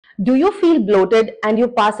Do you feel bloated and you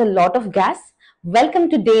pass a lot of gas? Welcome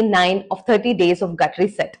to day 9 of 30 days of gut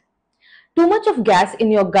reset. Too much of gas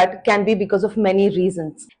in your gut can be because of many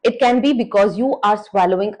reasons. It can be because you are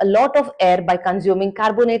swallowing a lot of air by consuming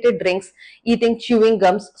carbonated drinks, eating chewing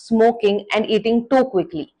gums, smoking, and eating too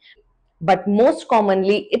quickly. But most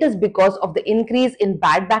commonly, it is because of the increase in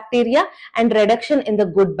bad bacteria and reduction in the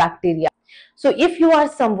good bacteria. So if you are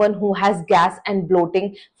someone who has gas and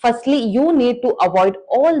bloating, firstly, you need to avoid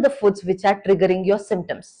all the foods which are triggering your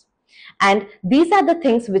symptoms. And these are the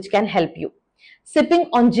things which can help you. Sipping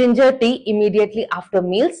on ginger tea immediately after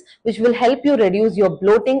meals, which will help you reduce your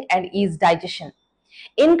bloating and ease digestion.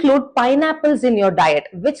 Include pineapples in your diet,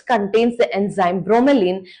 which contains the enzyme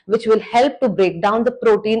bromelain, which will help to break down the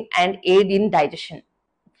protein and aid in digestion.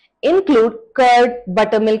 Include curd,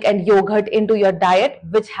 buttermilk and yogurt into your diet,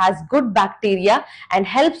 which has good bacteria and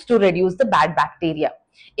helps to reduce the bad bacteria.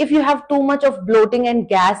 If you have too much of bloating and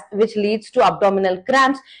gas which leads to abdominal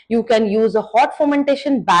cramps, you can use a hot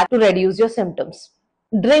fermentation bath to reduce your symptoms.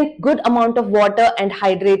 Drink good amount of water and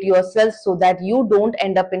hydrate yourself so that you don't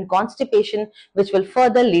end up in constipation, which will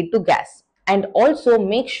further lead to gas. And also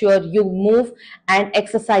make sure you move and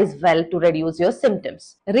exercise well to reduce your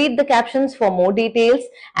symptoms. Read the captions for more details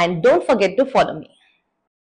and don't forget to follow me.